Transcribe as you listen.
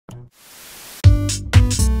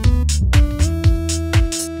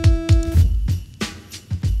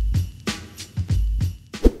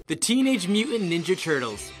The Teenage Mutant Ninja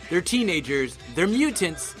Turtles. They're teenagers, they're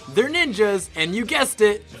mutants, they're ninjas, and you guessed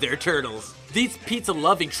it, they're turtles. These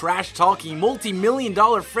pizza-loving, trash-talking,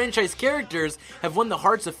 multi-million-dollar franchise characters have won the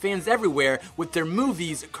hearts of fans everywhere with their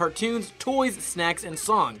movies, cartoons, toys, snacks, and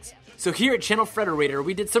songs. So here at Channel Frederator,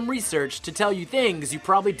 we did some research to tell you things you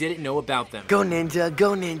probably didn't know about them. Go Ninja,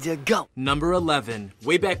 go Ninja, go! Number 11.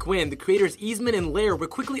 Way back when, the creators Eastman and Laird were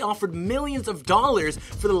quickly offered millions of dollars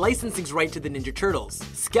for the licensing right to the Ninja Turtles.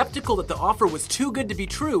 Skeptical that the offer was too good to be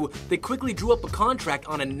true, they quickly drew up a contract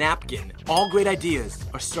on a napkin. All great ideas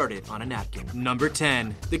are started on a napkin. Number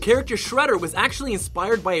 10. The character Shredder was actually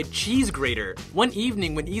inspired by a cheese grater. One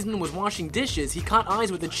evening when Eastman was washing dishes, he caught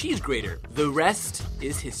eyes with a cheese grater. The rest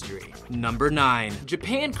is history. Number 9.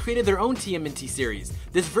 Japan created their own TMNT series.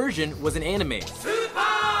 This version was an anime.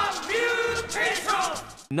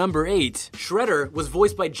 Number 8. Shredder was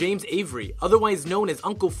voiced by James Avery, otherwise known as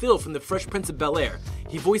Uncle Phil from The Fresh Prince of Bel-Air.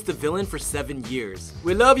 He voiced the villain for 7 years.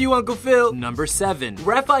 We love you, Uncle Phil! Number 7.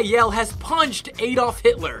 Raphael has punched Adolf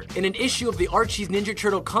Hitler. In an issue of the Archie's Ninja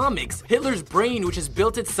Turtle comics, Hitler's brain, which has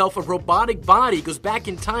built itself a robotic body, goes back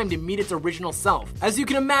in time to meet its original self. As you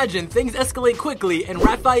can imagine, things escalate quickly, and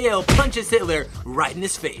Raphael punches Hitler right in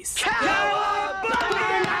his face.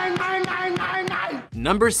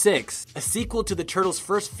 Number 6. A sequel to the Turtles'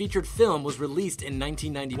 first featured film was released in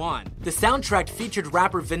 1991. The soundtrack featured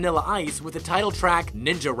rapper Vanilla Ice with the title track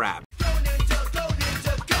Ninja Rap.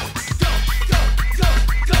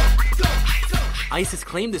 Ice has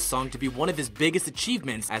claimed this song to be one of his biggest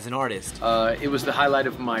achievements as an artist. It was the highlight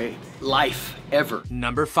of my life ever.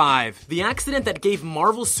 Number 5. The accident that gave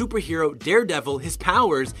Marvel superhero Daredevil his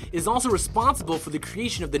powers is also responsible for the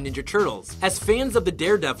creation of the Ninja Turtles. As fans of the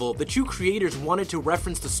Daredevil, the two creators wanted to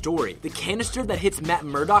reference the story. The canister that hits Matt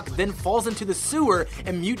Murdock then falls into the sewer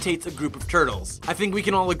and mutates a group of turtles. I think we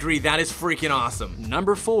can all agree that is freaking awesome.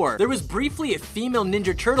 Number 4. There was briefly a female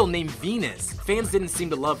Ninja Turtle named Venus. Fans didn't seem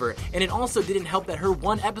to love her, and it also didn't help that her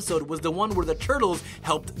one episode was the one where the Turtles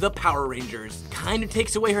helped the Power Rangers. Kind of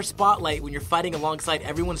takes away her spotlight when you're fighting alongside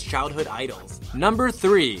everyone's childhood idols. Number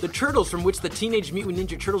 3. The turtles from which the Teenage Mutant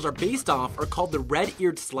Ninja Turtles are based off are called the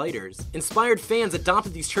red-eared sliders. Inspired fans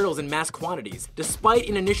adopted these turtles in mass quantities. Despite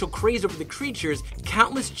an initial craze over the creatures,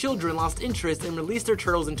 countless children lost interest and released their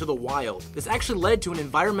turtles into the wild. This actually led to an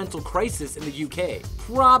environmental crisis in the UK.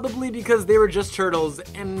 Probably because they were just turtles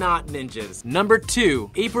and not ninjas. Number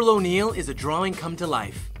 2. April O'Neil is a drawing come to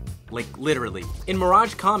life. Like, literally. In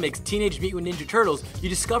Mirage Comics' Teenage Mutant Ninja Turtles, you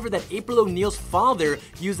discover that April O'Neil's father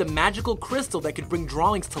used a magical crystal that could bring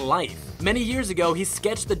drawings to life. Many years ago, he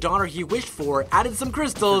sketched the daughter he wished for, added some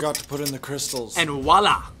crystals, forgot to put in the crystals, and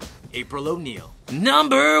voila! April O'Neil.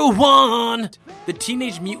 Number 1! The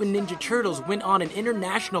Teenage Mutant Ninja Turtles went on an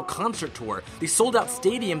international concert tour. They sold out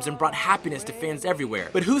stadiums and brought happiness to fans everywhere.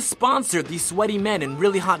 But who sponsored these sweaty men in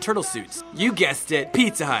really hot turtle suits? You guessed it,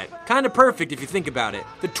 Pizza Hut. Kinda perfect if you think about it.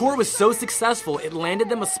 The tour was so successful, it landed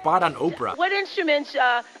them a spot on Oprah. What instruments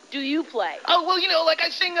do you play? Oh, well, you know, like I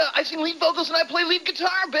sing lead vocals and I play lead guitar,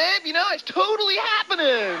 babe. You know, it's totally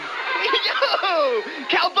happening. Yo,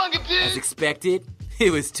 cowbunga, dude. As expected,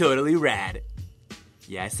 it was totally rad.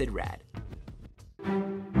 Yeah, I said rad.